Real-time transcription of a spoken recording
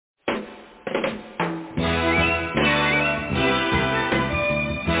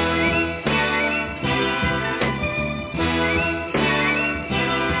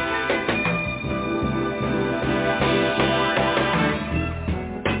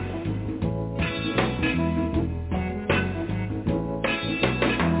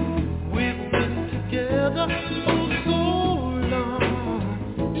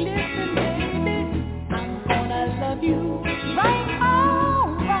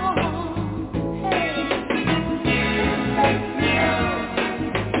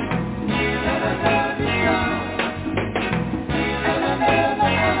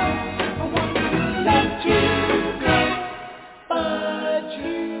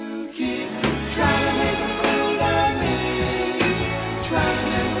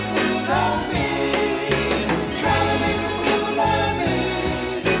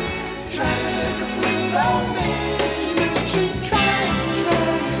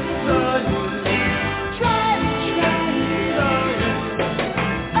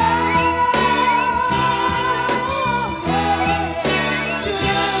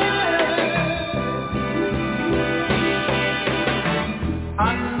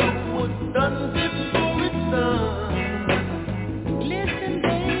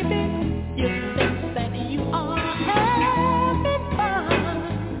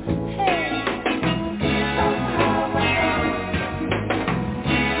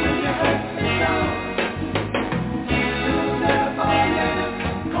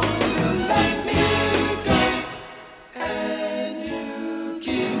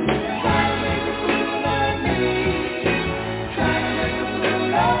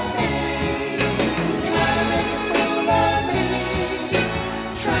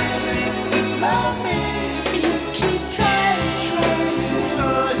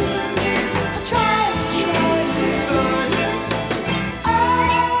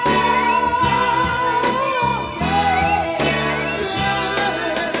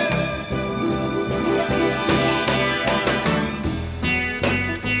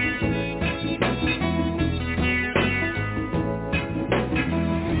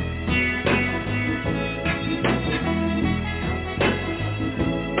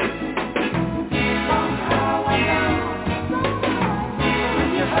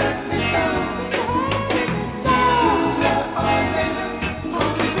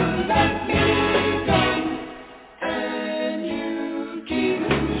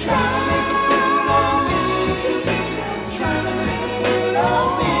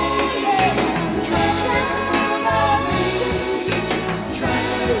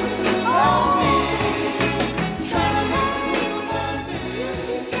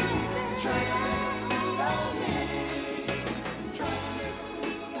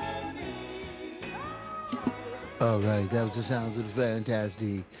All right, that was the sounds of the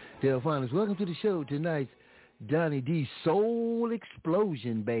fantastic Delphonics. Welcome to the show tonight, DONNYD Soul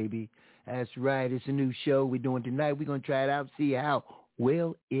Explosion, baby. That's right, it's a new show we're doing tonight. We're going to try it out, see how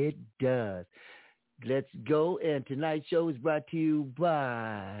well it does. Let's go, and tonight's show is brought to you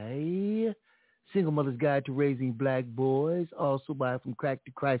by Single Mother's Guide to Raising Black Boys, also by From Crack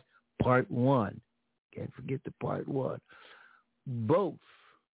to Christ, Part 1. Can't forget the Part 1. Both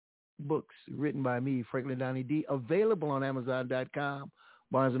books written by me, Franklin DONNYD, available on Amazon.com,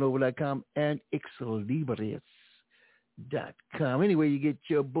 BarnesandNoble.com, and Xlibris.com. Anyway, you get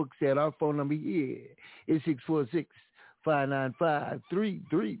your books at. Our phone number here is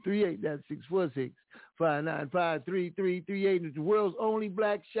 646-595-3338. That's 646-595-3338. It's the world's only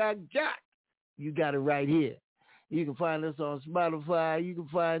black shock jock. You got it right here. You can find us on Spotify. You can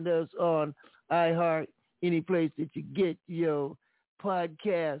find us on iHeart, any place that you get your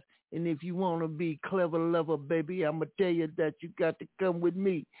podcast. And if you want to be clever lover, baby, I'm going to tell you that you got to come with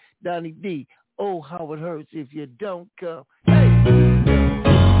me, DONNYD. Oh, how it hurts if you don't come. Hey!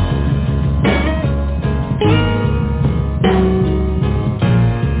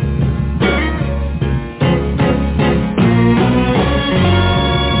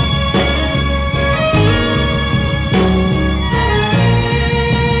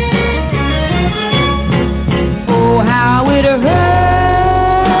 Oh, how it hurts.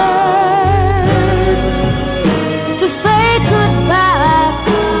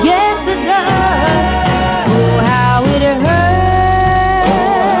 How it hurts.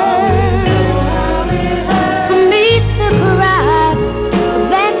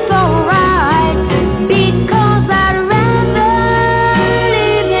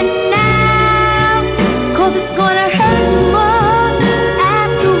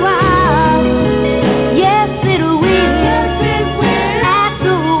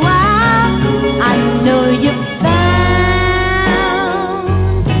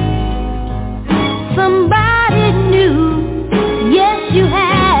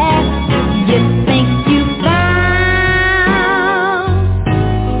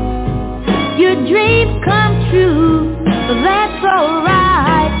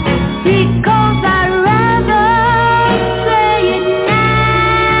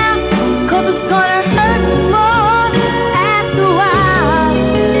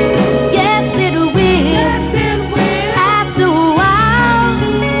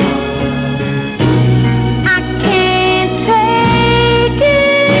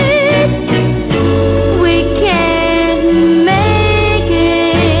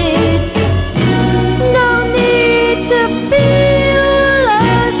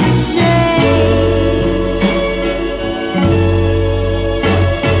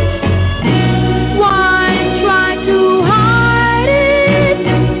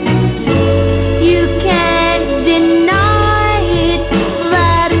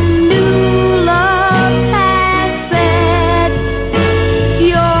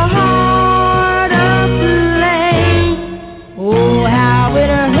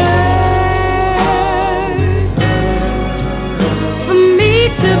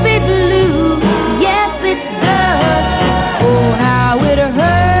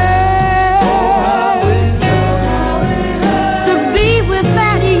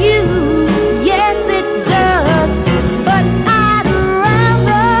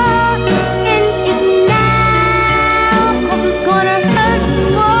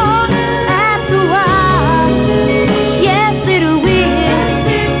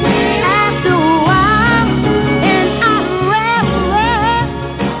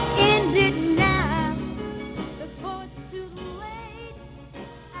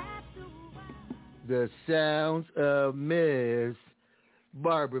 sounds of Miss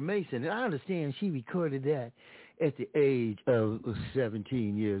Barbara Mason. And I understand she recorded that at the age of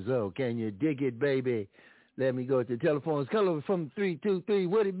 17 years old. Can you dig it, baby? Let me go to the telephones. Call over from 323.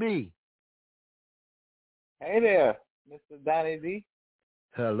 What it be? Hey there, Mr. DONNYD.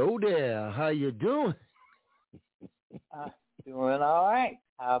 Hello there. How you doing? Doing all right.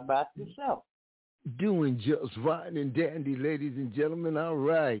 How about yourself? Doing just fine and dandy, ladies and gentlemen. All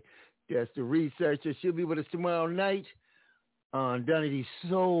right. That's the researcher. She'll be with us tomorrow night on DONNYD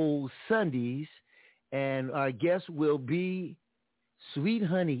Soul Sundays. And our guest will be Sweet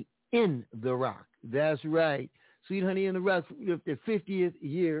Honey in the Rock. That's right. Sweet Honey in the Rock, the 50th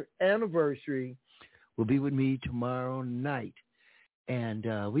year anniversary, will be with me tomorrow night. And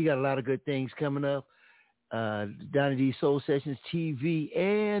we got a lot of good things coming up. DONNYD Soul Sessions TV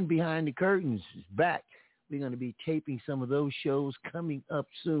and Behind the Curtains is back. We're going to be taping some of those shows coming up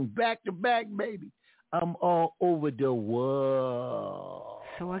soon. Back to back, baby. I'm all over the world.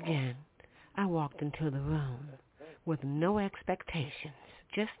 So again, I walked into the room with no expectations,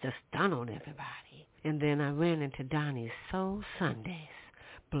 just to stun on everybody. And then I ran into Donny's Soul Sundays,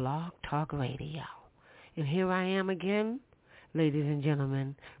 Blog Talk Radio. And here I am again, ladies and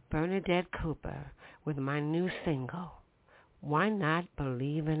gentlemen, Bernadette Cooper, with my new single, Why Not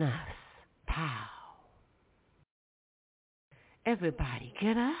Believe in Us? Pow. Everybody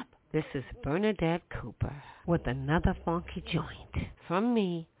get up. This is Bernadette Cooper with another funky joint from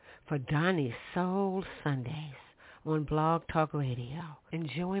me for Donny's Soul Sundays on Blog Talk Radio.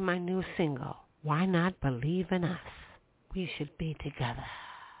 Enjoy my new single, Why Not Believe in Us? We should be together.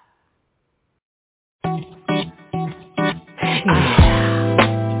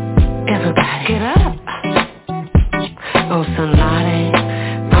 Everybody get up. Oh, somebody,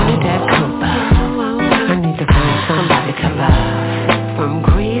 Bernadette Cooper. I need to find somebody to love. From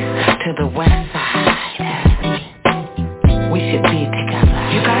Greece to the west side, we should be together.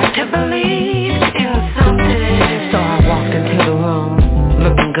 You got to believe in something. So I walked into the room,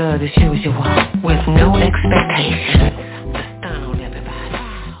 looking good as usual, with no expectations to stun on everybody.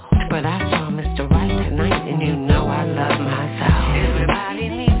 But I saw Mr. Right tonight, and you know I love myself. Everybody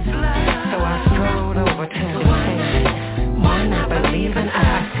needs love. So I strolled over to him and said, why not believe in us?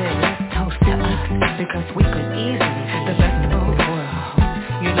 I said, let's toast to us, because we could easily the best of both worlds.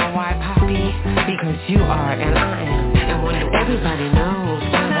 You know why, Poppy? Because you are and I am. And when everybody knows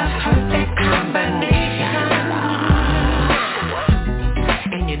we're the perfect combination.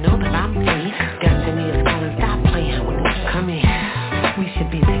 And you know that I'm free. Destiny is gonna stop playing with me. Come here. We should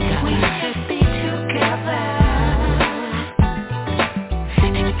be together. We should be together.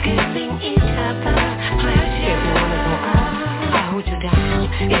 Giving each other pleasure. If you wanna go up, I'll hold you down.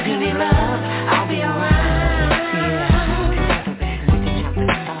 If you need love, I'll be around. Yeah, together, baby. We can have this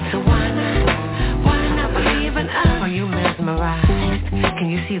stuff. So why not believe in us? Are you mesmerized? Can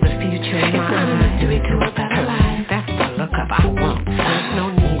you see the future in my eyes? It's not a mystery to a better life. That's the look up I want. There's no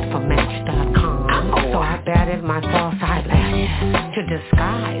need for Match.com. So I batted my false eyelashes to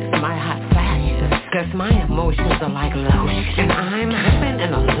disguise my hot flashes. Cause my emotions are like lotion, and I'm hopping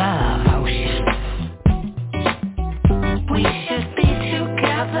in a love ocean. We should be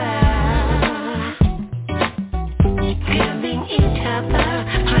together, giving each other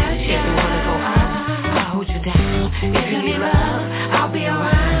pleasure. If you wanna go up, I'll hold you down. If you need love, I'll be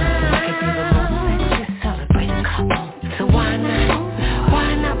around. We could be the most sexy celebrated couple. So why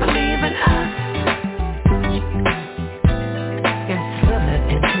not believe in us? And slither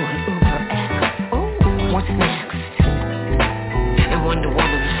into an Uber X. Ooh, what's next? And Wonder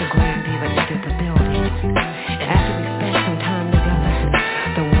Woman is the grandest.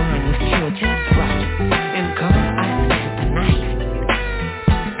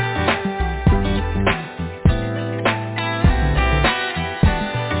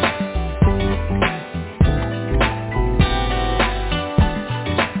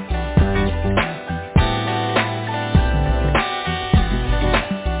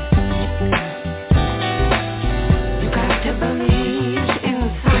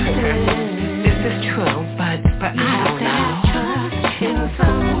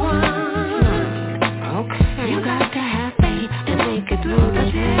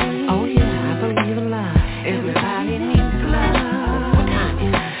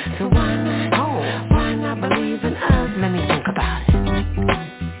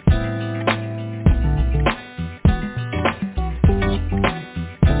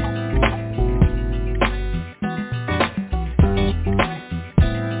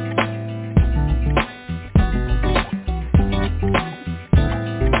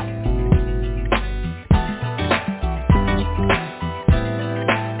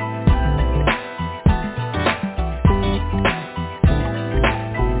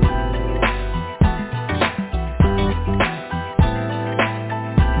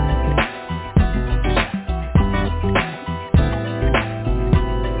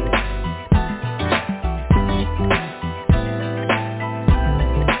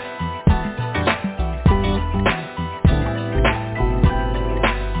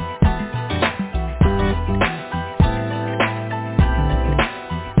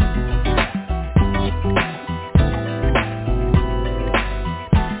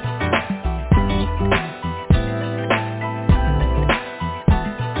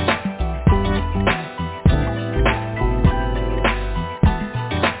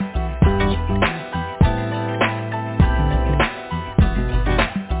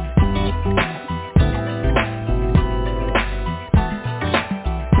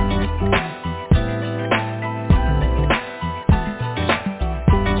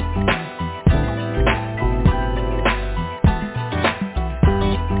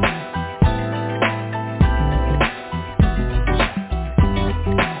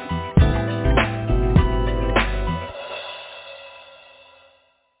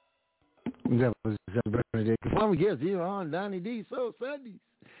 That was Bernadette. Former guest here on DONNYD Soul Sundays.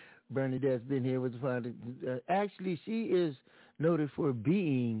 Bernadette's been here with the founder. Actually, she is noted for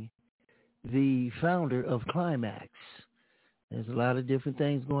being the founder of Climax. There's a lot of different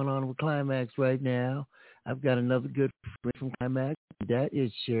things going on with Climax right now. I've got another good friend from Climax. That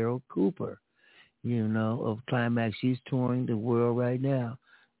is Cheryl Cooper, of Climax. She's touring the world right now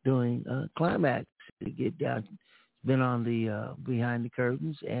doing Climax to get down. Been on the Behind the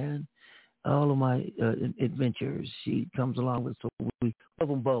Curtains and all of my adventures she comes along with. So we love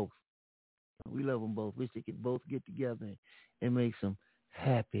them both. We love them both. Wish they could both get together and make some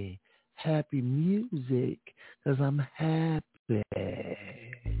happy music because I'm happy.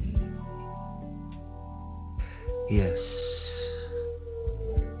 Yes.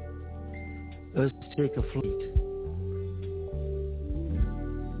 Let's take a flight.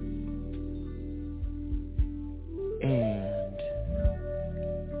 And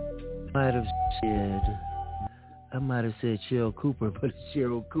I might have said Cheryl Cooper, but it's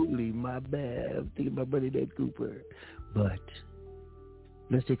Cheryl Cooley. My bad. I'm thinking about Bernadette Cooper. But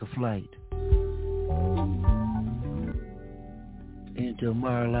let's take a flight into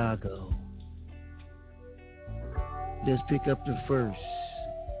Mar-a-Lago. Let's pick up the first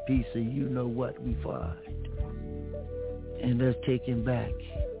piece of You Know What we find. And let's take him back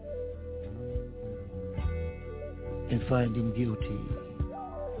and find him guilty.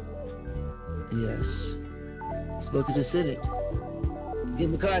 Yes. Go to the Senate. Get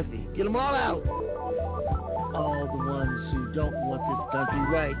McCarthy. Get them all out. All the ones who don't want this country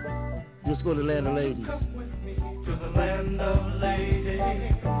right. Just go to Land of Ladies. Come with me to the Land of Ladies.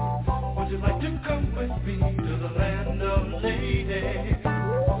 Would you like to come with me to the Land of Ladies?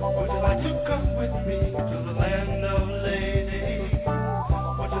 Would you like to come with me to the Land of Ladies?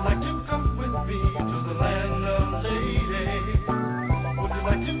 Would you like to come with me to the Land of Ladies? Would you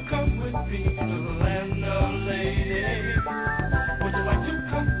like to come with me to the Land of Ladies? Would you like to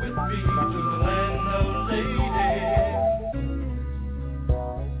come with me to the Land of Ladies?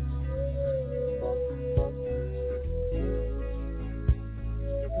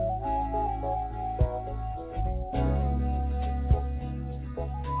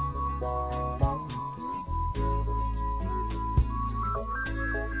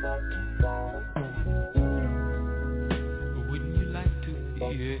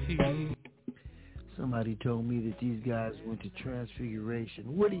 Somebody told me that these guys went to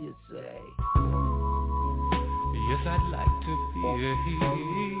Transfiguration. What do you say? Yes, I'd like to be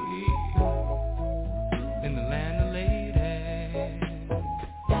in the Land of Ladies.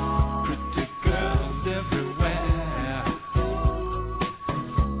 Pretty girls everywhere,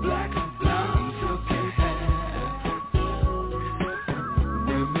 black and brown silky hair,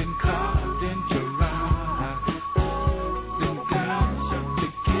 women carved into rock, them girls have to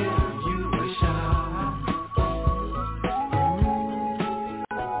give you a shot.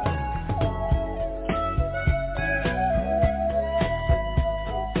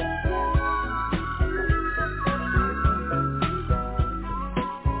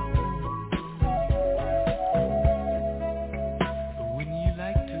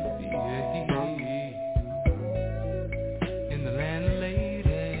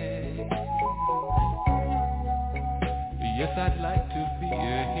 I'd like to be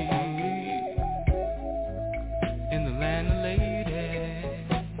in the Land of Ladies.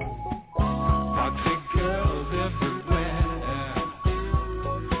 Foxy girls everywhere,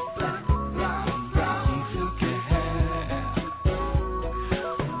 black, brown, silky hair,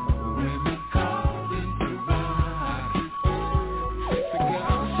 women caught into rock. Sexy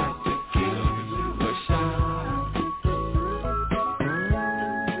girls have to give you a shot.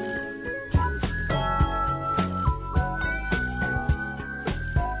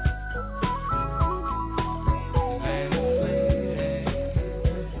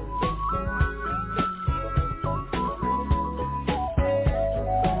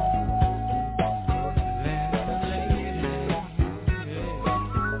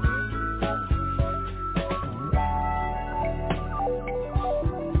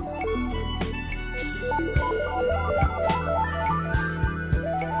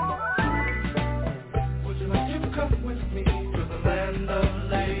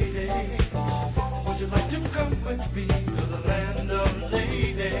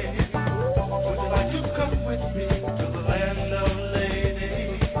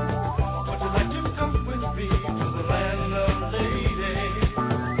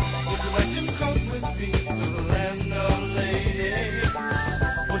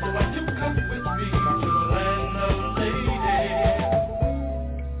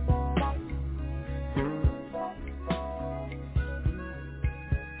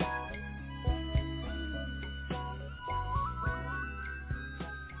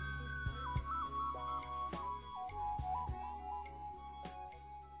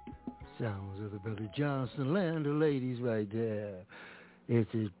 Sounds of the Brother Johnson, Land of Ladies right there. It's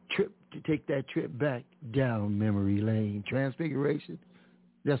a trip to take that trip back down memory lane. Transfiguration?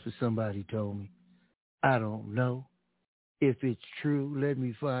 That's what somebody told me. I don't know. If it's true, let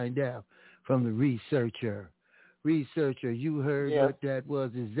me find out from the researcher. Researcher, you heard what that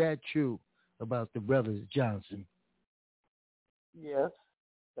was. Is that true about the Brothers Johnson? Yes,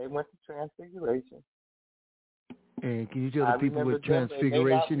 they went to Transfiguration. And can you tell the people what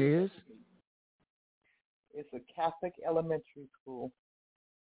Transfiguration is? It's a Catholic elementary school,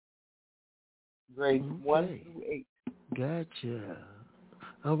 grades 1 through 8. Gotcha.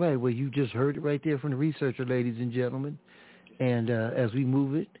 All right, well, you just heard it right there from the researcher, ladies and gentlemen. And as we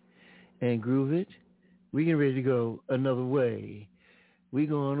move it and groove it, we getting ready to go another way. We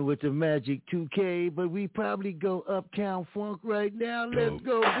going with the Magic 2K, but we probably go Uptown Funk right now. Let's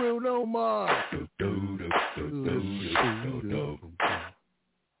go, Bruno Mars.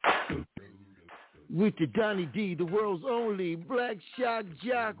 With the DONNYD, the world's only Black Shock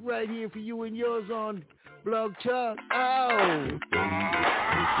Jock, right here for you and yours on Blog Talk. Oh.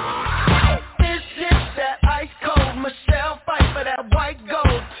 This is that ice cold Michelle fight for that white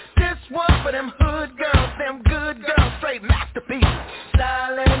gold. This one for them hood girls, them good girls, straight masterpiece.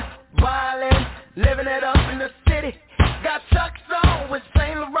 Stylin', wildin', living it up in the city. Got Chuck's on with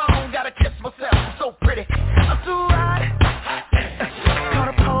Saint Laurent. Gotta kiss myself, I'm so pretty. I'm too hot. Call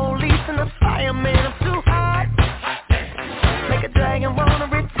the police and the fireman. I'm too hot. Make a dragon wanna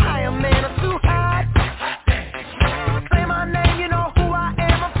retire, man. I'm too hot. Say my name, you know who I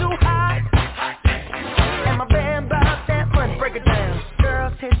am. I'm too hot. And my band bout that money. Break it down.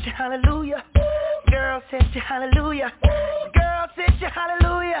 Girls hit you, hallelujah. Girls hit you, hallelujah. Girls hit you,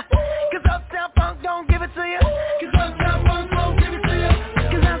 hallelujah. Cause Uptown Funk don't give it to you. Cause Uptown Funk don't give it to you.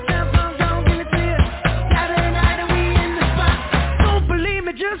 Cause Uptown Funk don't give it to you. Saturday night and we in the spot. Don't believe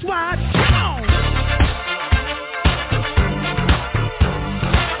me, just watch.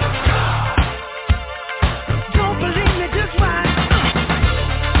 Don't believe me, just watch.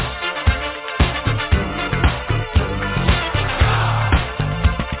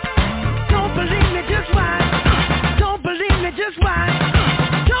 Don't believe me, just watch. Don't believe me, just watch.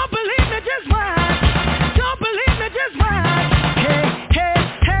 Don't believe me, just watch. Don't believe me, just watch. Hey, hey,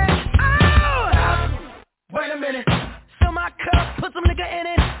 hey, oh! Wait a minute. Fill my cup, put some nigga in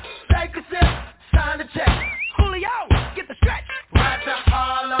it. Take a sip, sign the check. Julio, get the stretch. Right to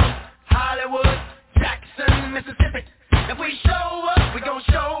Harlem, Hollywood, Jackson, Mississippi. If we show up, we gon'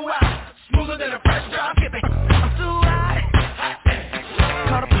 show out. Smoother than a fresh drop skipping. I'm too hot.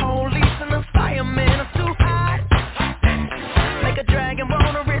 Call the police and the fireman. I'm too hot. Make a dragon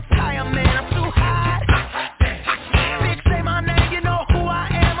wanna retire, man. I'm too hot. Bitch, say my name, you know who I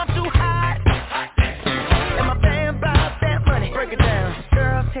am. I'm too hot. And my band bout that money. Break it down.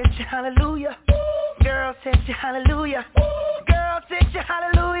 Girls hit you, hallelujah. Girls hit you, hallelujah. Girls hit you,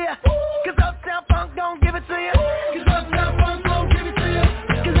 hallelujah. Cause Uptown Funk don't give it to you. Cause Uptown Funk don't give it to you.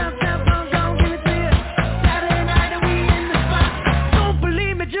 Cause Uptown Funk don't give it to you. Saturday night and we in the spot. Don't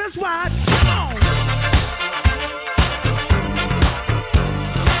believe me, just watch. Come on.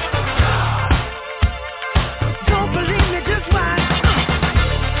 Don't believe me, just watch.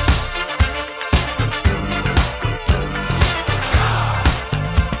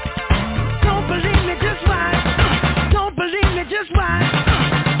 Don't believe me, just watch. Don't believe me, just watch.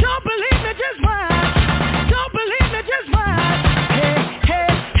 Don't believe me, just watch. Don't believe me, just watch. Hey, hey,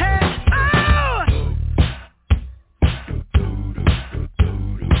 hey, oh!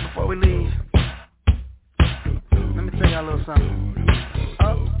 Before we leave, let me tell y'all a little something.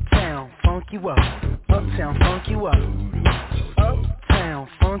 Uptown, funk you up. Uptown, funk you up. Uptown,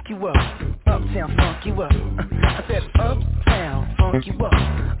 funk you up. Uptown, funk you up. I said uptown, funk you up.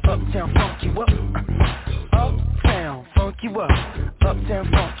 Uptown, funk you up. Uptown, funk you up. Uptown,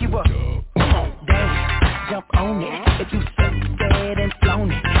 funk you up. Come on, dance, jump on it. If you suck dead and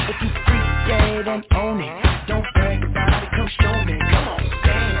flown it. If you freak dead and own it. Don't brag about it, come show me. Come on,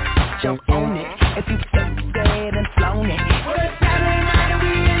 dance, jump on it. If you suck dead and flown it. Well, it's Saturday night and we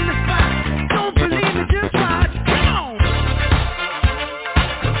in the spot. Don't believe it, just watch. Come on.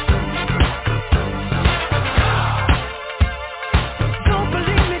 Don't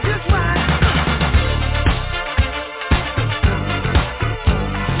believe me, just watch.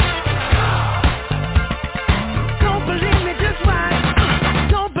 Don't believe me, just watch.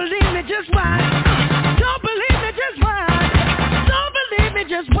 Don't believe me, just watch. Don't believe me, just watch. Don't believe me,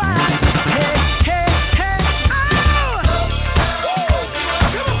 just watch. Hey, hey, hey, oh!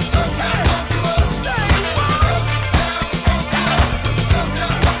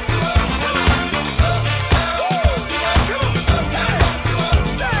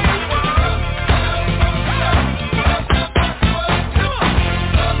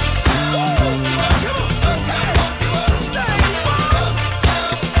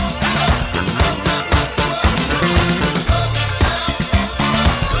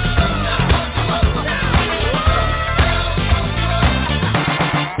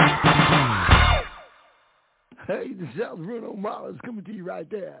 South Bruno Mars coming to you right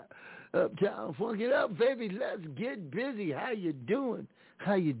there. Uptown, funk it up, baby. Let's get busy. How you doing?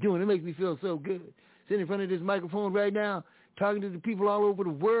 How you doing? It makes me feel so good. Sitting in front of this microphone right now, talking to the people all over the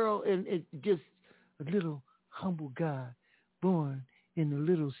world, and it's just a little humble guy born in the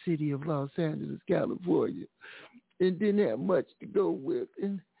little city of Los Angeles, California, and didn't have much to go with.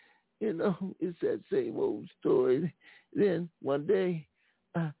 And, you know, it's that same old story. Then one day,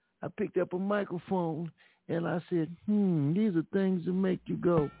 I picked up a microphone, and I said, these are things that make you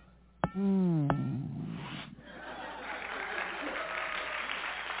go,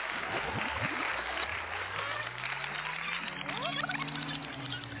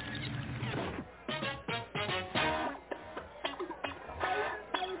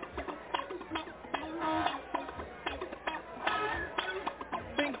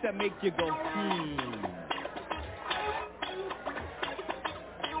 Things that make you go,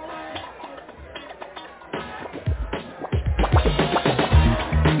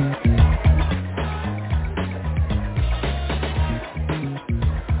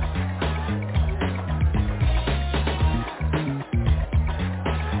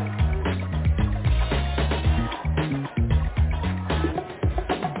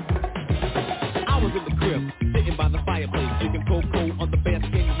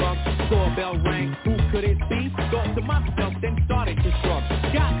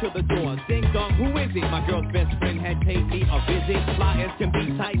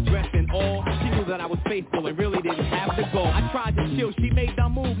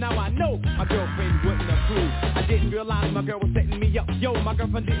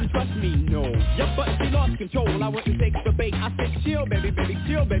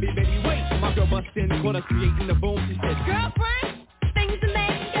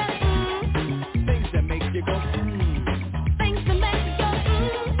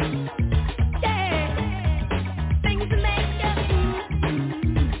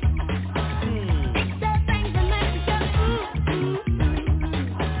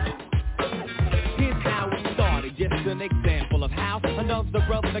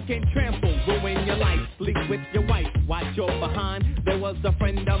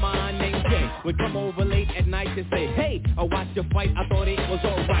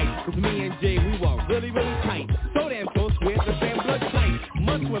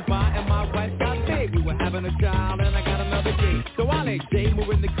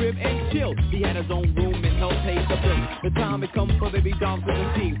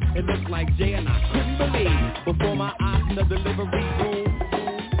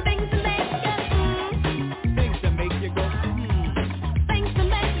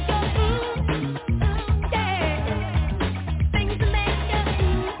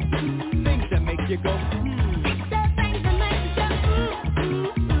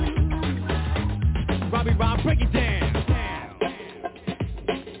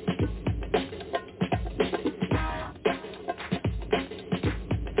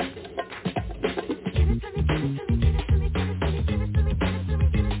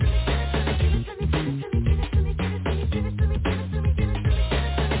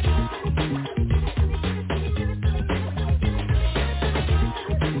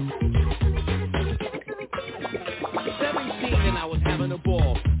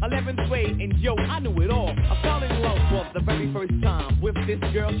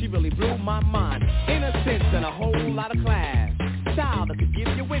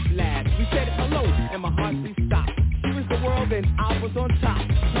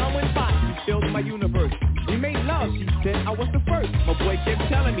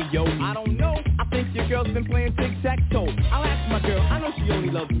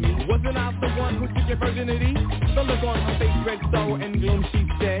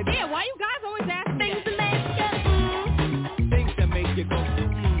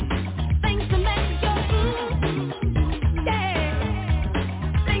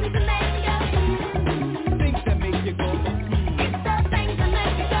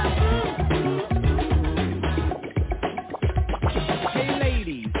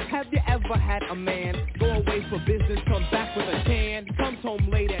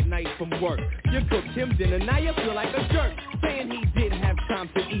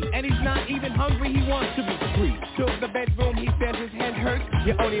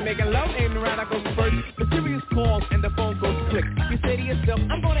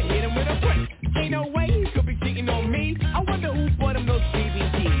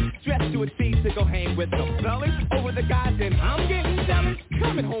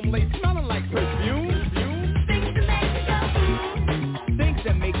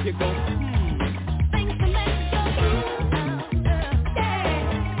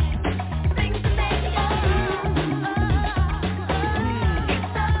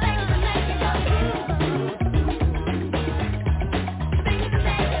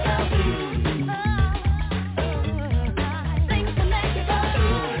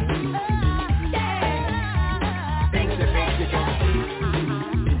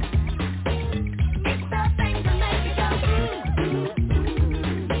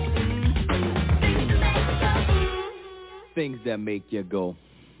 things that make you go,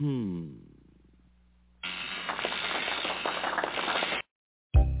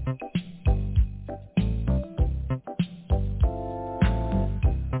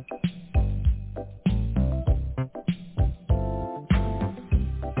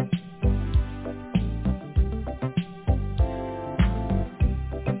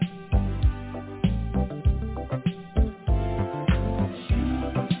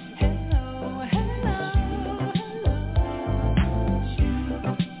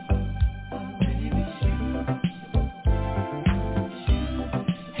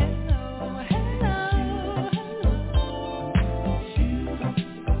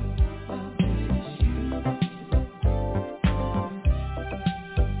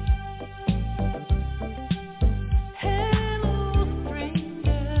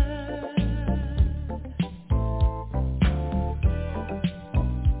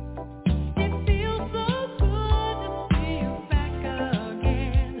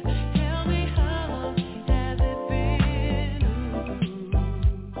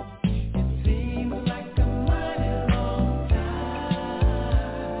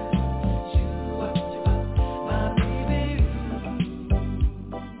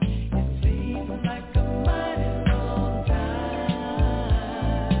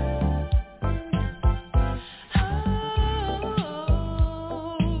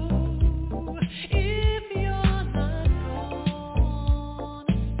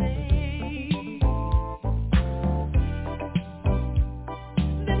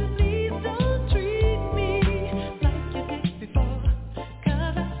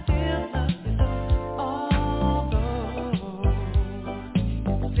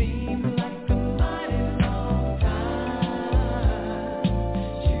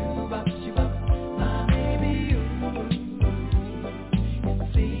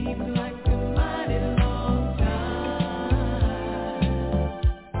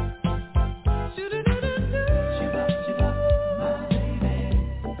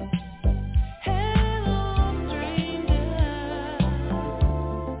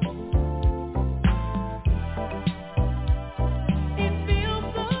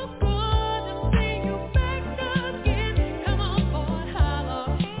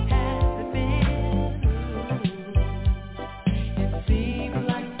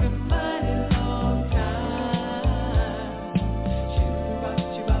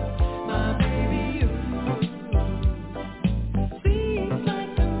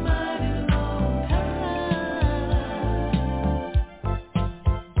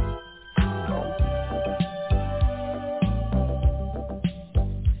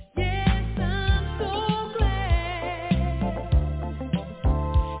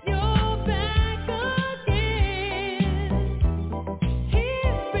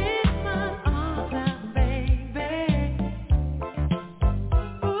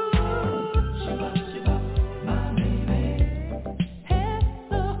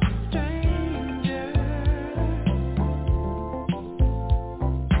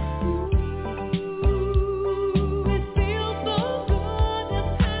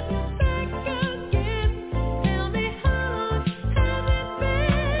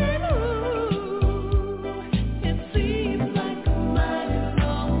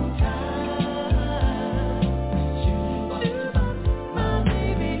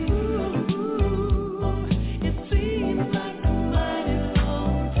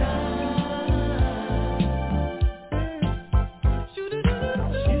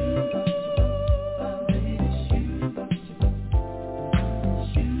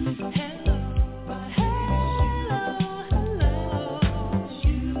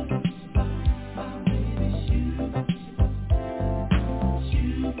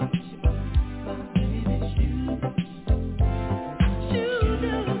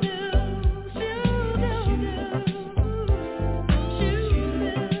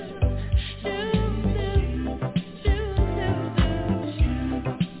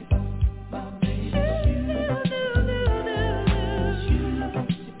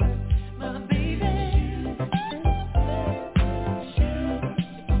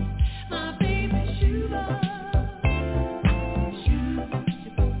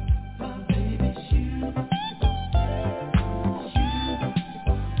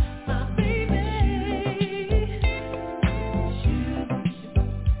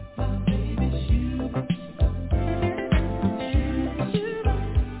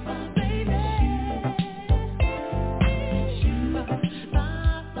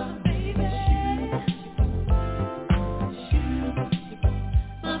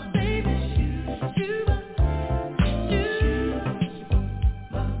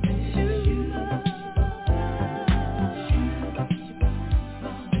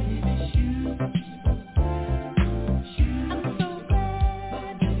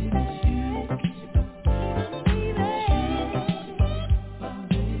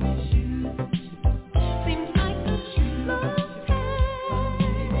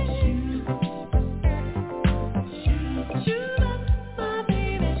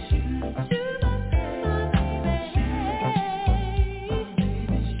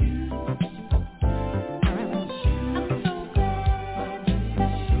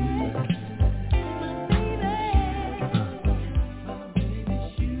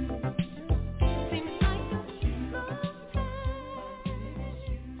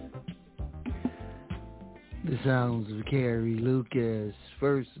 The sounds of Carrie Lucas,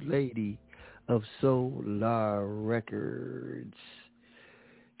 First Lady of Solar Records.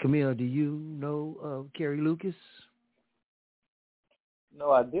 Camille, do you know of Carrie Lucas?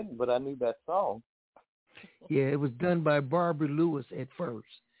 No, I didn't, but I knew that song. Yeah, it was done by Barbara Lewis at first.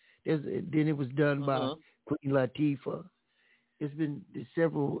 Then it was done by Queen Latifah. There's been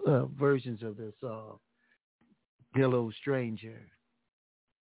several versions of this song, Hello Stranger.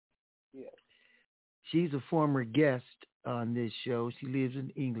 Yeah. She's a former guest on this show. She lives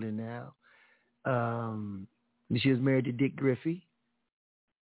in England now. She was married to Dick Griffey,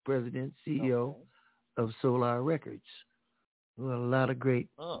 president, CEO of Solar Records. Well, a lot of great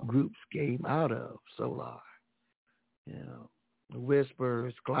groups came out of Solar. You know, The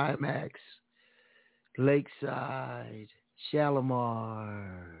Whispers, Climax, Lakeside,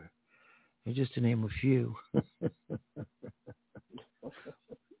 Shalimar, and just to name a few.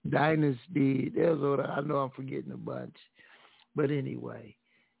 Dynasty, I know I'm forgetting a bunch. But anyway,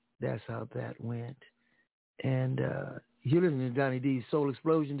 that's how that went. And you're listening to Donny D's Soul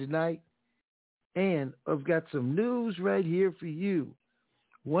Explosion tonight. And I've got some news right here for you.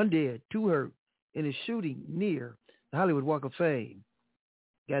 1 dead, 2 hurt in a shooting near the Hollywood Walk of Fame.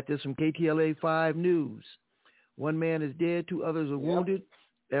 Got this from KTLA 5 News. 1 man is dead, 2 others are wounded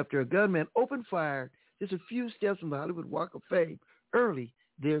after a gunman opened fire just a few steps from the Hollywood Walk of Fame early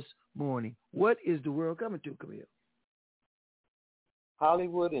this morning. What is the world coming to, Camille?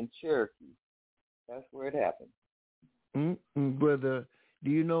 Hollywood and Cherokee. That's where it happened. Brother,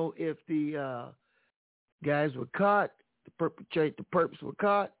 do you know if the guys were caught, the perps were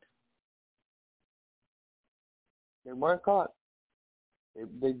caught? They weren't caught.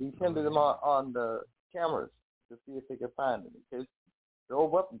 They depended them on the cameras to see if they could find them. They just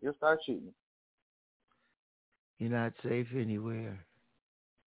drove up and just started shooting. You're not safe anywhere.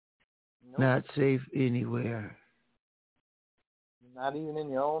 Nope. Not safe anywhere. Not even in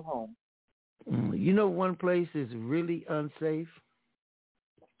your own home. You know, one place is really unsafe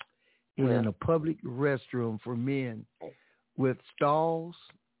is in a public restroom for men with stalls.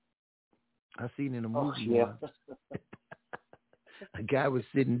 I seen in a movie once. A guy was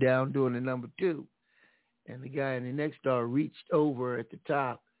sitting down doing the number 2, and the guy in the next stall reached over at the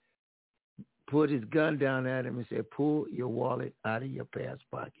top, put his gun down at him and said, "Pull your wallet out of your pants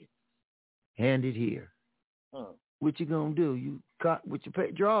pocket. Hand it here." What you gonna do? You caught with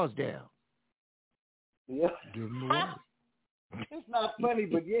your drawers down. Yeah. Give him the wallet. It's not funny,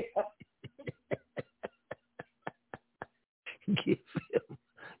 but yeah.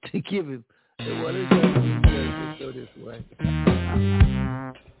 Give him. What is that? Go this way.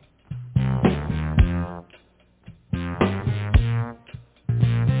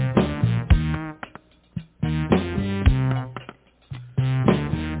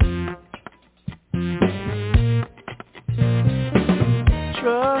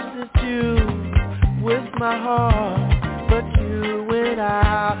 Trusted you with my heart, but you went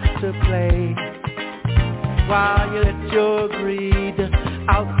out to play. While you let your greed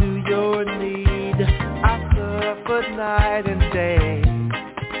outdo your need, I suffered night and day.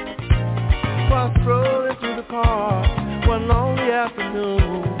 While strolling through the park one lonely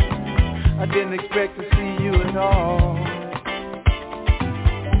afternoon, I didn't expect to see you at all.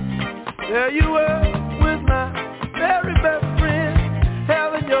 There you were with my very best friend,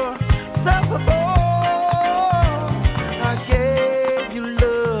 having yourself a ball. I gave you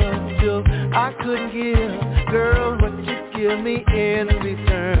love till I couldn't give. Girl, what you give me in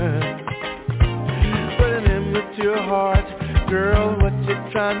return? With an immature heart, girl, what you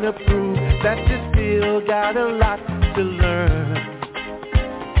trying to prove? That you still got a lot to learn.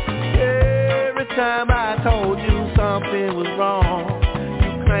 Every time I told you something was wrong,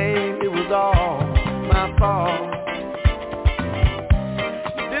 you claimed it was all my fault.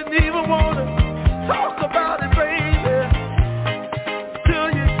 You didn't even want to talk about it, baby, till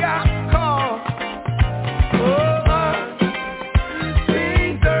you got caught.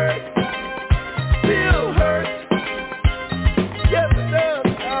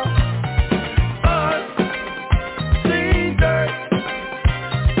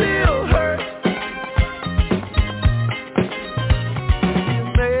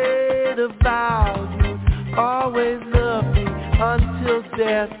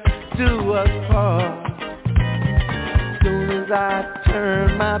 Death do us part. Soon as I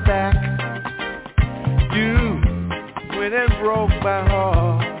turned my back, you went and broke my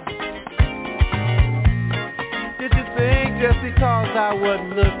heart. Did you think just because I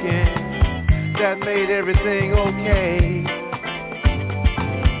wasn't looking, that made everything okay?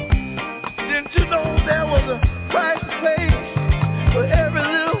 Didn't you know there was a price to pay for every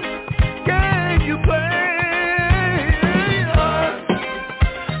little game you play?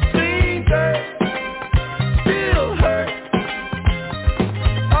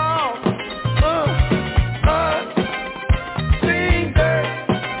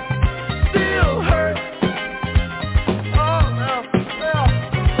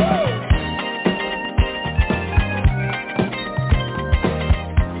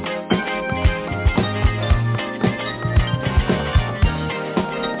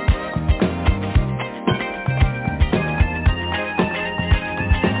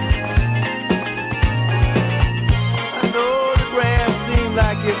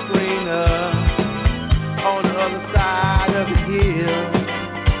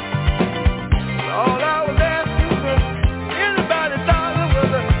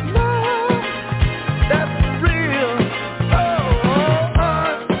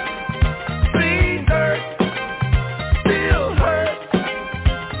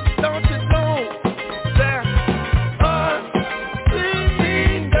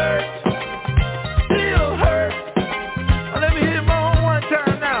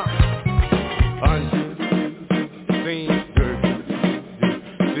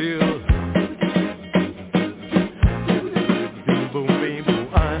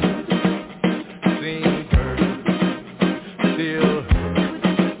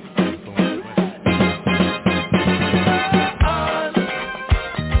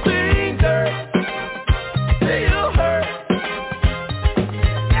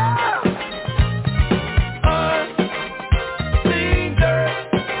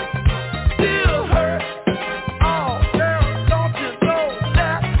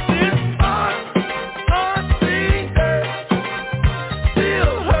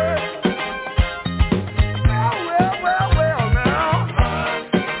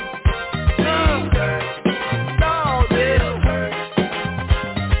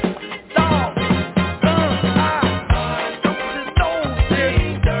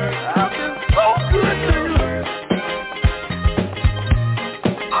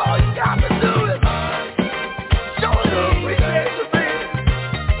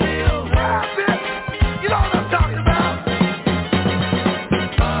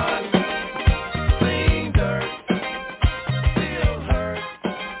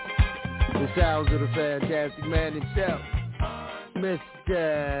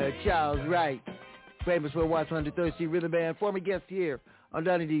 Mr. Charles Wright, famous for Watch 103rd Street Rhythm Band, former guest here on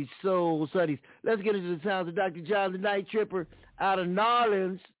Donny's Soul Studies. Let's get into the sounds of Dr. John the Night Tripper out of New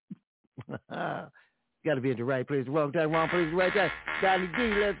Orleans. Got to be at the right place, the wrong time, wrong place, the right time. Donny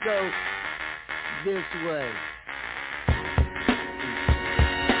D, let's go this way.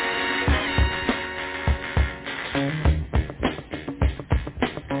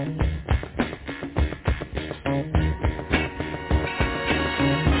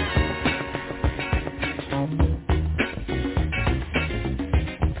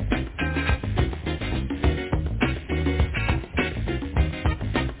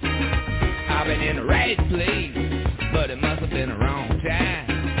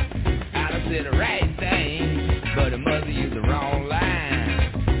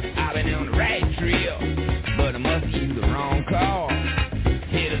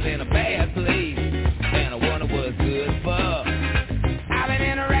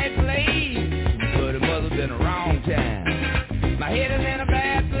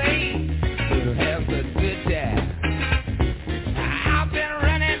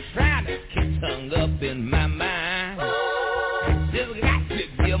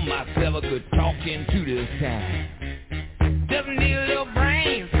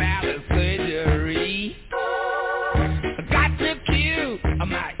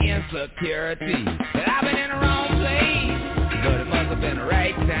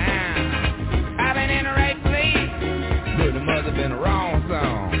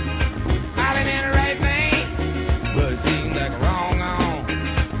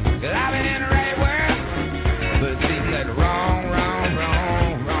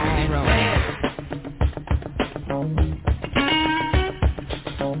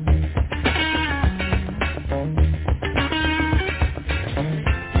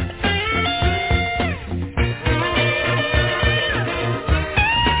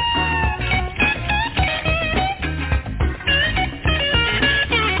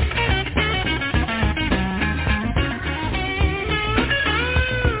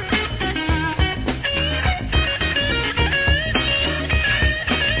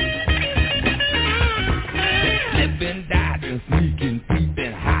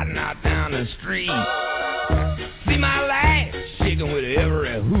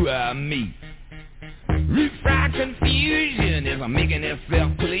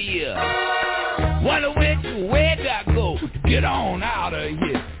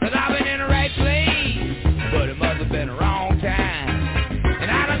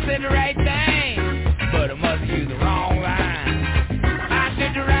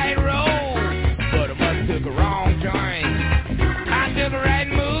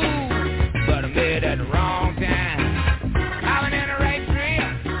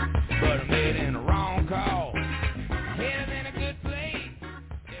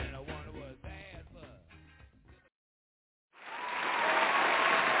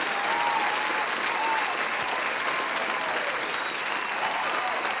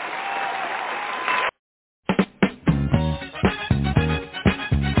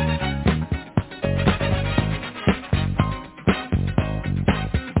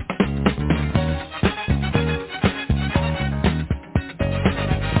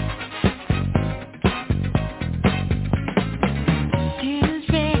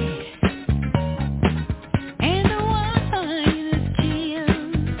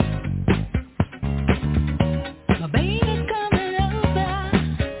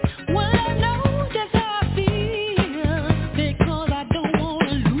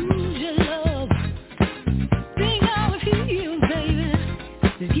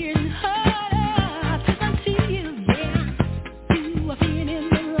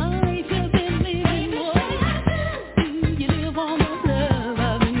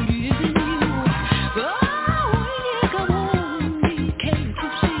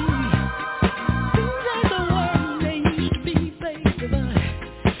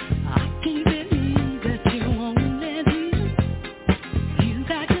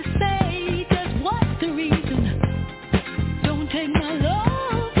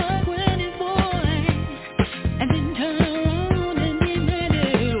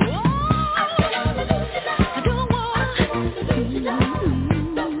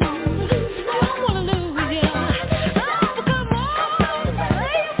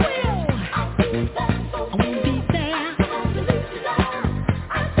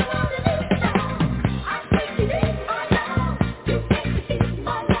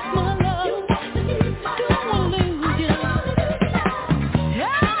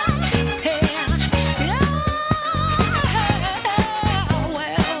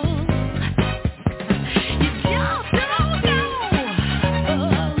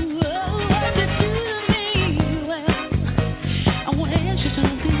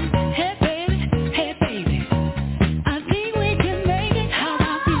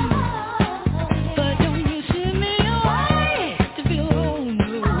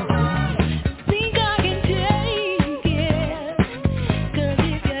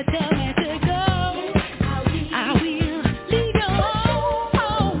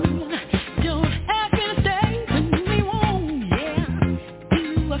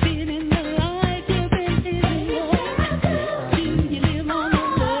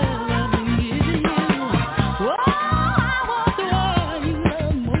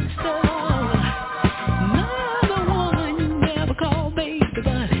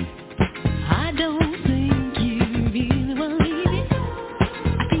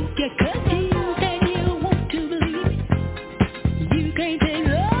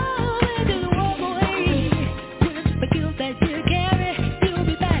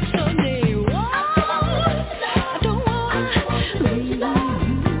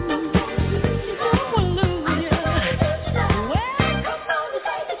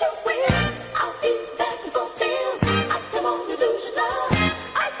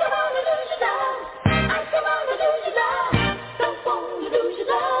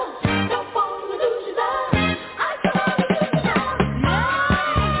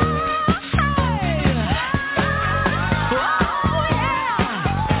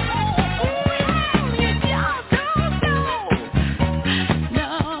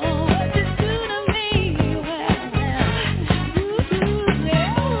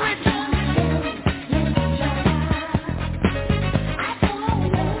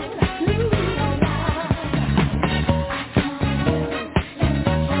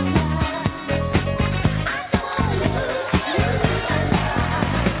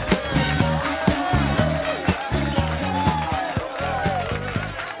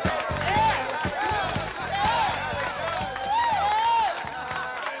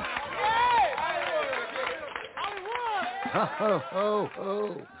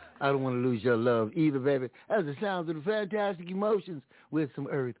 I don't want to lose your love either, baby. That's the sounds of the fantastic emotions with some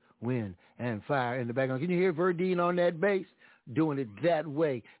earth, wind, and fire in the background. Can you hear Verdine on that bass? Doing it that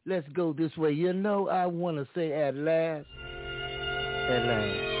way. Let's go this way. You know I want to say at last. At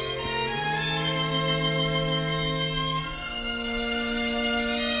last.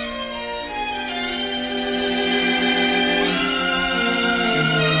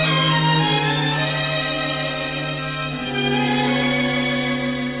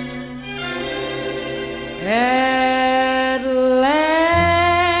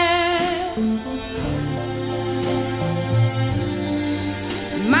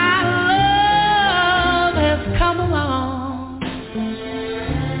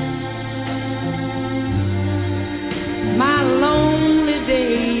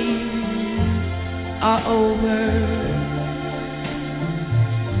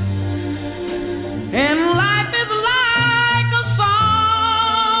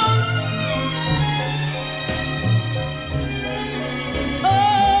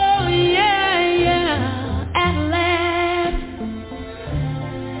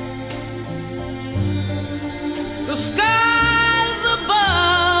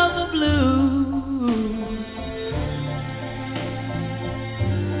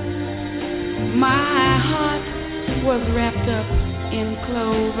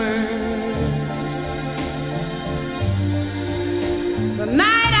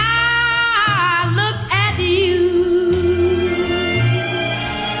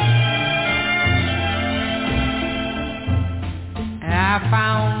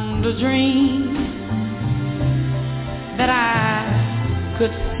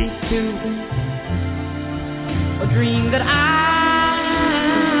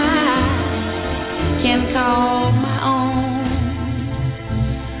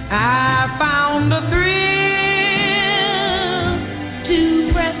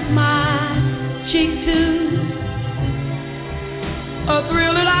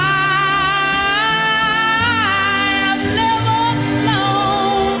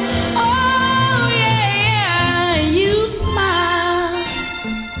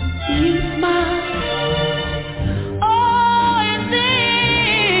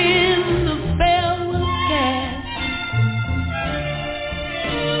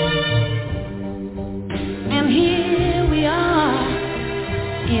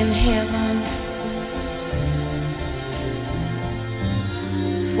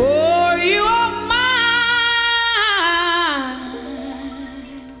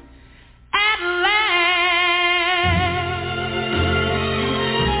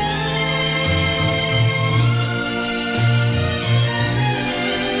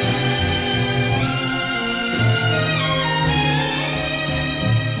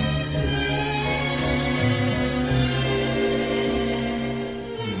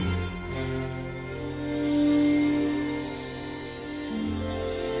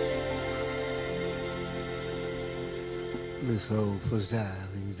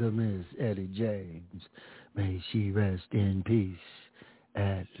 May she rest in peace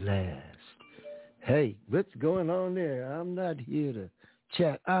at last. Hey, what's going on there? I'm not here to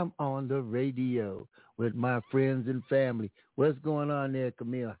chat. I'm on the radio with my friends and family. What's going on there,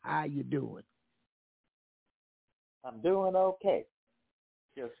 Camille? How you doing? I'm doing okay.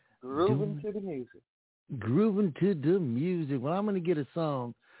 Just grooving to the music. Grooving to the music. Well, I'm going to get a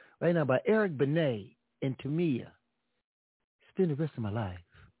song right now by Eric Benet and Tamia. Spend the rest of my life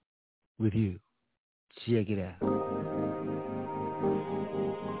with you. Check it out.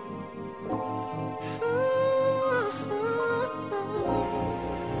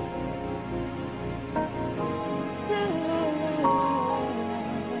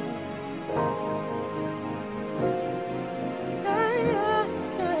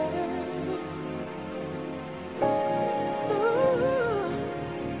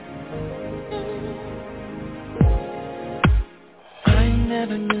 I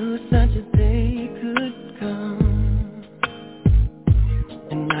never knew such a day could come.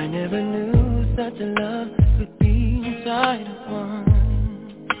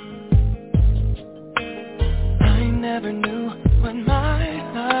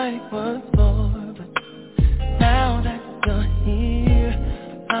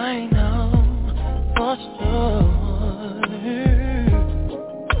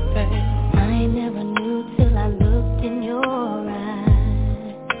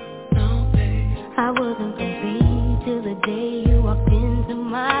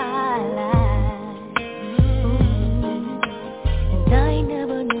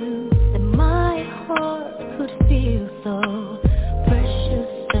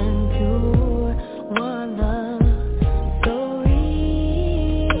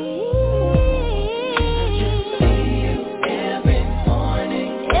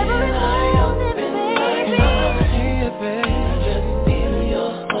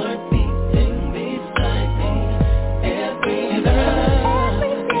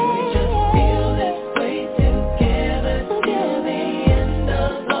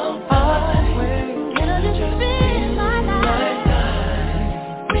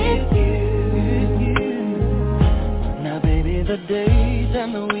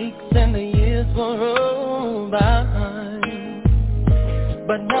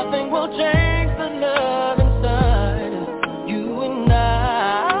 nothing will change the love inside you and I.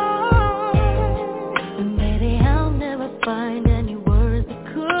 And baby, I'll never find any words that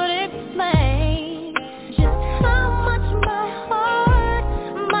could explain just how much my heart,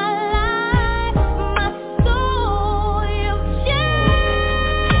 my life, my soul you've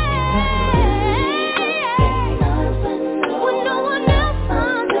changed. When no one else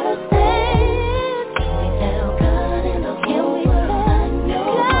understands, tell God and the whole world I know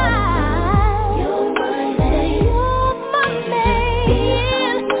you're my man. How much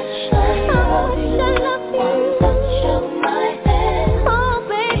I love you. One touch of my hand. Oh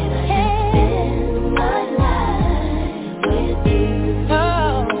baby, spend my life with you.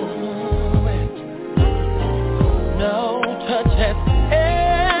 No touch has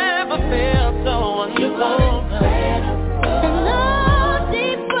ever felt so wonderful. No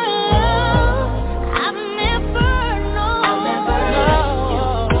deeper love I've never known.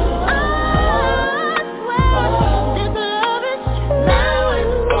 I swear this love is true. Now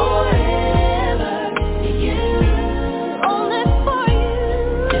and forever to you. Only for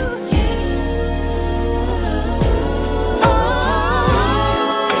you.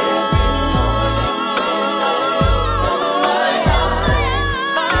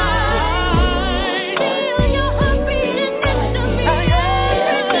 Feel your heart beating next to me.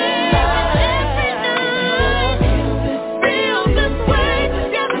 Feel this way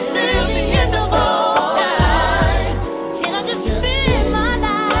together till the end of all time. Can I just spend my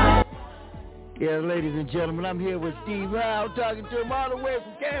life? Yeah, ladies and gentlemen, I'm here with Steve Howe, talking to him all the way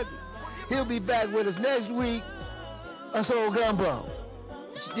from Kansas. He'll be back with us next week. That's old Gumbo.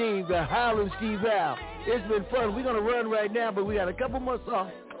 Steve, Howlin' Steve Howe. It's been fun. We're going to run right now, but we got a couple more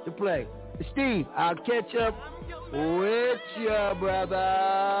songs to play. Steve, I'll catch up with you,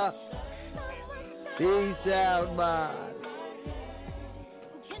 brother. Peace out, man.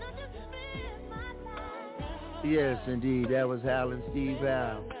 Yes, indeed. That was Howlin' Steve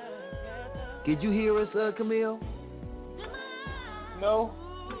Howe. Did you hear us, Camille? No,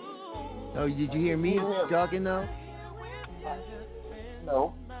 Oh, did you hear me talking, though?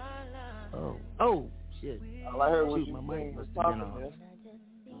 no. Oh, shit. All I heard was Shoot, you my mic saying must have talking been there.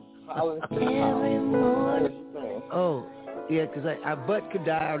 off. Hollering to the Every house. morning. Oh, yeah, because I butt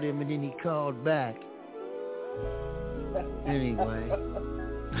dialed him and then he called back. Anyway.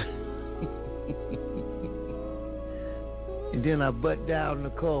 And then I butt down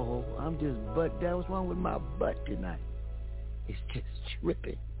Nicole. I'm just butt down. What's wrong with my butt tonight? It's just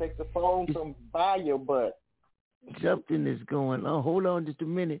tripping. Take the phone from by your butt. Something is going on. Hold on just a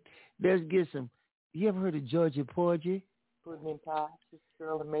minute. Let's get some. You ever heard of Georgia Porgy? Putting in pie. Kiss the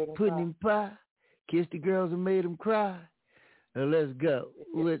girl that made him Putting cry. in pie. Kiss the girls and made them cry. Now let's go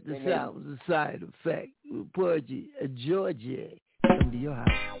with the sounds of side effect. With Porgy, Georgia. Come to your house.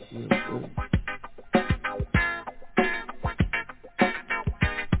 Real cool.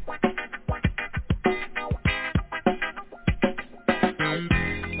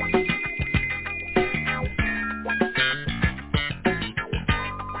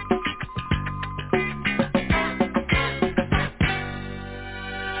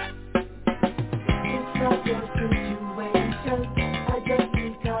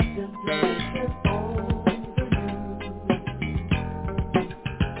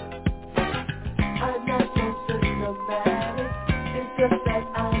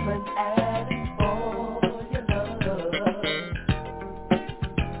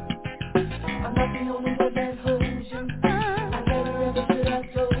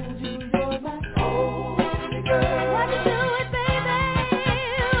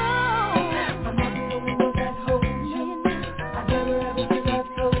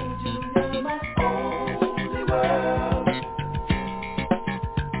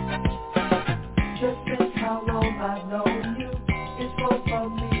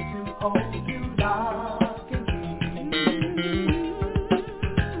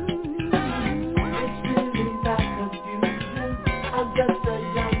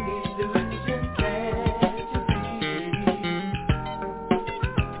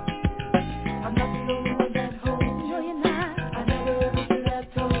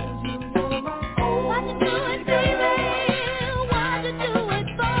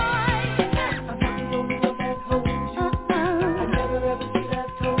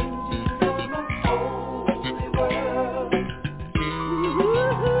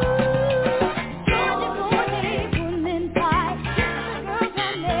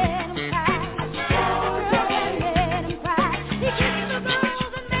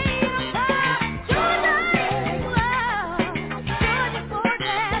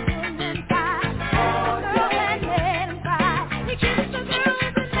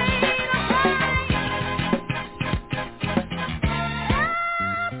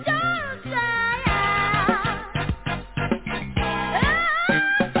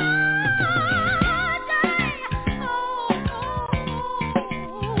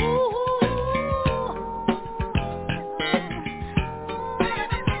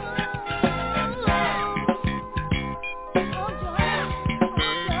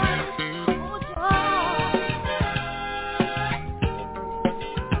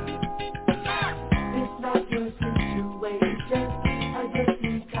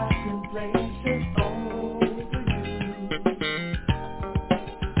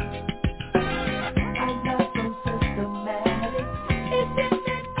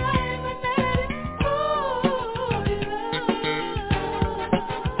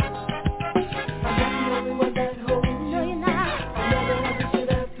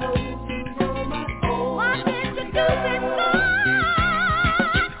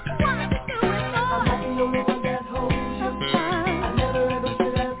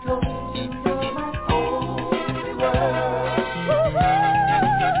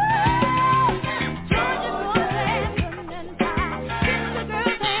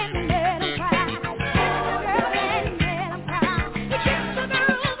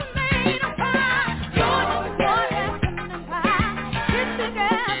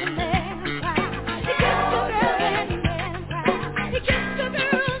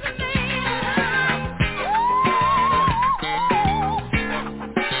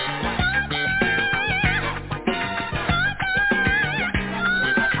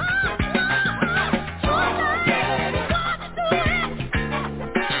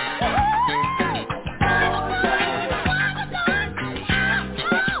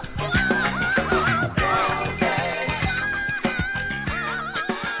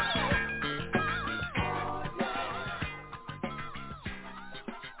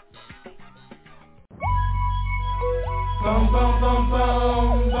 boom, boom,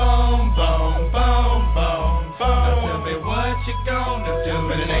 boom, boom, boom, boom, boom, boom. Now tell me what you gonna do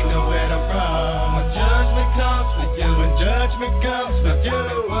when it ain't nowhere to run. When judgment comes for you, when judgment comes for you,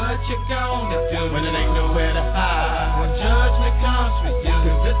 what you gonna do when it ain't nowhere to hide? When judgment comes for you,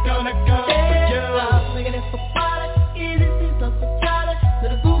 'cause it's gonna come for you. Making it for quality, easy, see something Charlie. To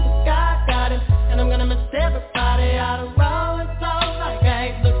the group of God got it, and I'm gonna miss everybody out of rolling songs like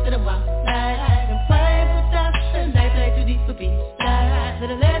I ain't looked at a while. And playing for dust, and they play too deep for beats. To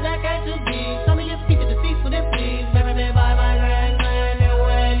the legs I can't too deep. Some of you speak to the seats for them, please. Never been by my grand plan,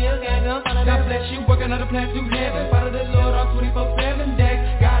 when you can't go follow God bless you, working on the plan to heaven. Follow the Lord on 24/7 days.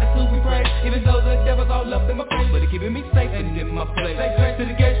 God is who we pray, even though the devil's all up in my face, but he keeping me safe and in my place. Say grace to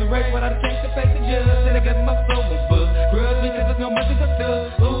the gates of race, when I take the face of judge, and I got my soul was booked. Grudge because there's no mercy to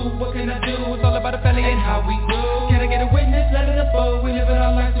fill. Ooh, what can I do? It's all about the family and how we grow. Can I get a witness? Let it unfold. We live in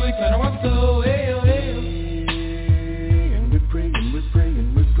our lives, so we turn our soul. Hey, oh, hey, oh. And we're praying, we're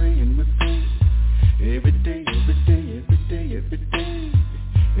praying, we're praying, we're praying. Every day, every day, every day, every day.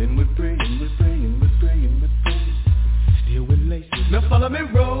 And we're praying, we're praying, we're praying, we're praying. Still with laces. Now follow me,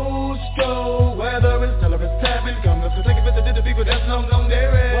 Roscoe. Whether it's tolerance, tapping, come up to take it to the people that's long gone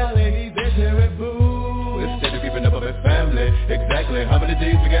there. While ladies, they're terrible. Instead of keeping up with family. Exactly how many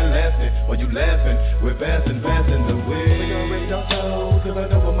days we got lasting? While you laughing, we're passing, passing the way. We gon' raise our toes, 'cause I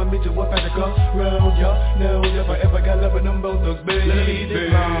know I'ma meet you up at the crossroad. Y'all know if I ever got love with them both thugs, baby. Let me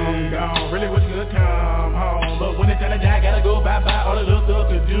this long gone, really wish you could come home. But when it's time to die, gotta go bye-bye. All the little stuff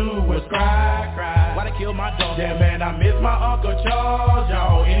to do was cry, cry. Why they kill my dog? Yeah, man, I miss my Uncle Charles,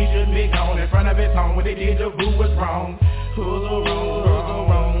 y'all. And he shouldn't be gone in front of his home. When they did, the boo was wrong. Who's so wrong, who's so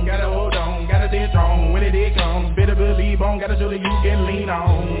wrong? Gotta hold on, gotta stay strong. When it did come, better believe on. Gotta show that you can lean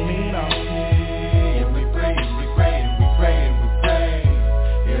on, lean on. And we praying, we praying, we praying, we praying.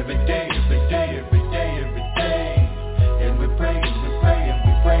 Every day, every day, every day, every day. And we praying, we praying,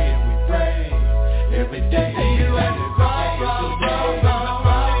 we praying, we praying. Every day, every day, every day, every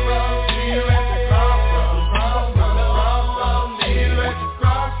day.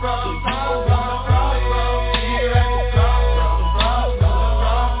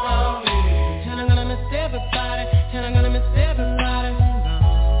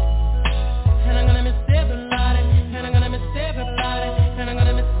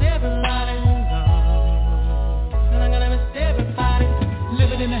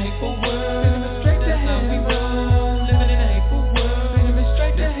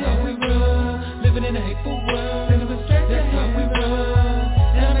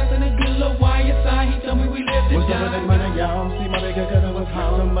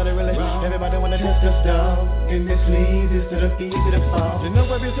 Everybody wanna test us down, and this leads us to the feet to the fall. You know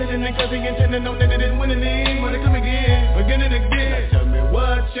what we're sitting and cussing and telling them that it didn't win any. Wanna come again, again and again. Now tell me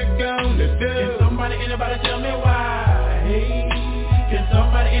what you gonna do. Can somebody, anybody tell me why? Hey, can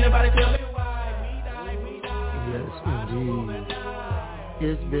somebody, anybody tell me why? We die. Yes, indeed.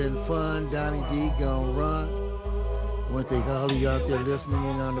 It's been fun. Donny D gonna run. I want to thank all of you out there listening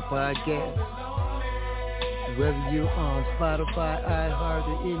in on the podcast. Whether you're on Spotify, iHeart,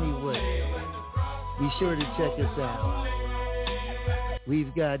 or anywhere, be sure to check us out.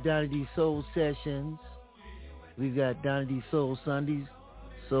 We've got Donny D Soul Sessions. We've got Donny D Soul Sundays,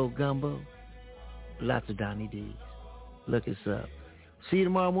 Soul Gumbo. Lots of Donny D's. Look us up. See you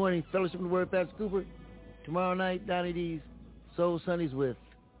tomorrow morning. Fellowship in the Word, Pastor Cooper. Tomorrow night, Donny D's Soul Sundays with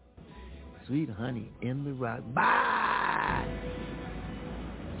Sweet Honey in the Rock. Bye!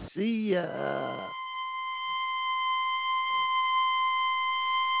 See ya!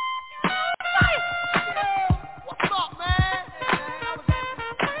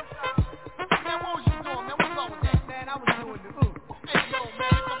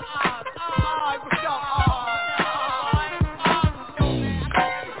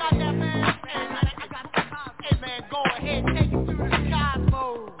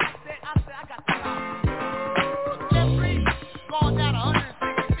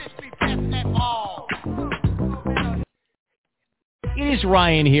 It's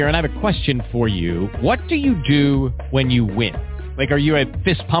Ryan here, and I have a question for you. What do you do when you win? Like, are you a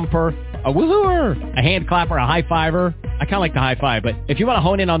fist pumper, a woohooer, a hand clapper, a high fiver? I kind of like the high five, but if you want to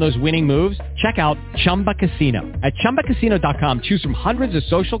hone in on those winning moves, check out Chumba Casino. At ChumbaCasino.com, choose from hundreds of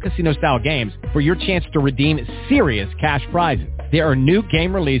social casino-style games for your chance to redeem serious cash prizes. There are new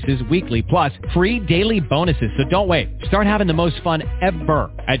game releases weekly, plus free daily bonuses. So don't wait. Start having the most fun ever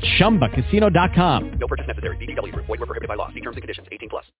at ChumbaCasino.com. No purchase necessary. VGW Group. Void where prohibited by law. See terms and conditions. 18+.